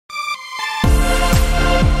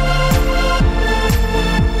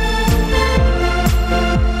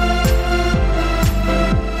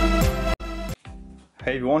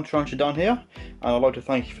Hey everyone, TarantulaDan here, and I'd like to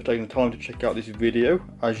thank you for taking the time to check out this video.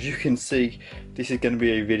 As you can see, this is going to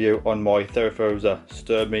be a video on my Theraphosa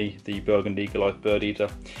stirmi, the Burgundy Goliath bird eater.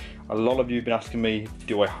 A lot of you have been asking me,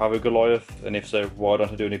 do I have a Goliath, and if so, why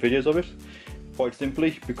don't I do any videos of it? Quite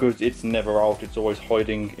simply, because it's never out, it's always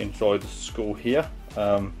hiding inside the skull here.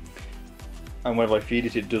 And whenever I feed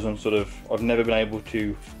it, it doesn't I've never been able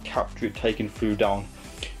to capture it taking food down,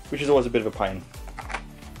 which is always a bit of a pain.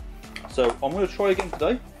 So I'm going to try again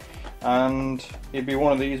today, and it'll be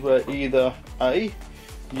one of these where either A,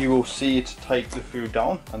 you will see it take the food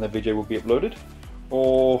down and the video will be uploaded,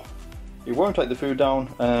 or it won't take the food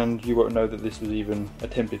down and you won't know that this was even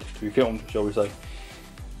attempted to be filmed, shall we say.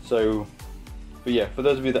 So, but yeah, for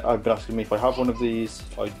those of you that have been asking me if I have one of these,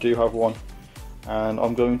 I do have one, and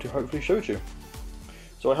I'm going to hopefully show it to you.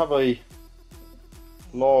 So I have a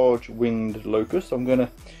large winged locust. I'm going to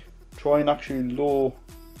try and actually lure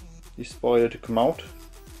the spider to come out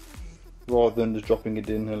rather than just dropping it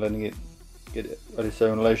in and letting it get it at its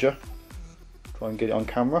own leisure. Try and get it on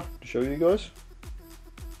camera to show you guys.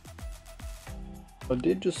 I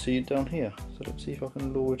did just see it down here, so let's see if I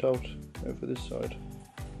can lure it out over this side.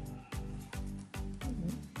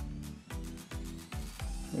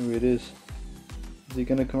 Here it is. Is he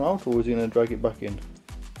going to come out, or is he going to drag it back in?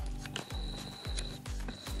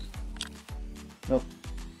 Nope.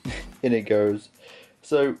 In it goes.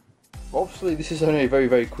 So obviously this is only a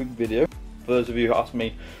very quick video. For those of you who ask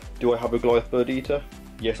me, do I have a Goliath bird eater?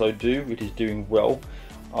 Yes, I do. It is doing well.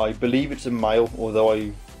 I believe it's a male, although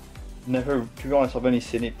I never, to be honest, I've only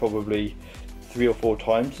seen it probably 3 or 4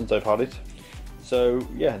 times since I've had it. So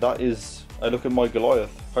yeah, that is a look at my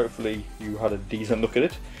Goliath. Hopefully you had a decent look at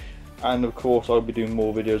it, and of course I'll be doing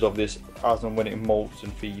more videos of this as and when it molts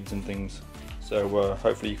and feeds and things. So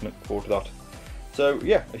hopefully you can look forward to that. So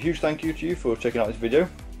yeah, a huge thank you to you for checking out this video.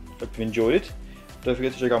 Hope you enjoyed it. Don't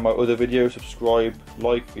forget to check out my other videos, subscribe,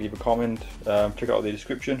 like, leave a comment, check out the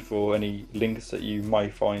description for any links that you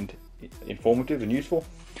might find informative and useful.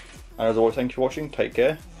 And as always, thank you for watching, take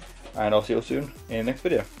care, and I'll see you all soon in the next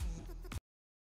video.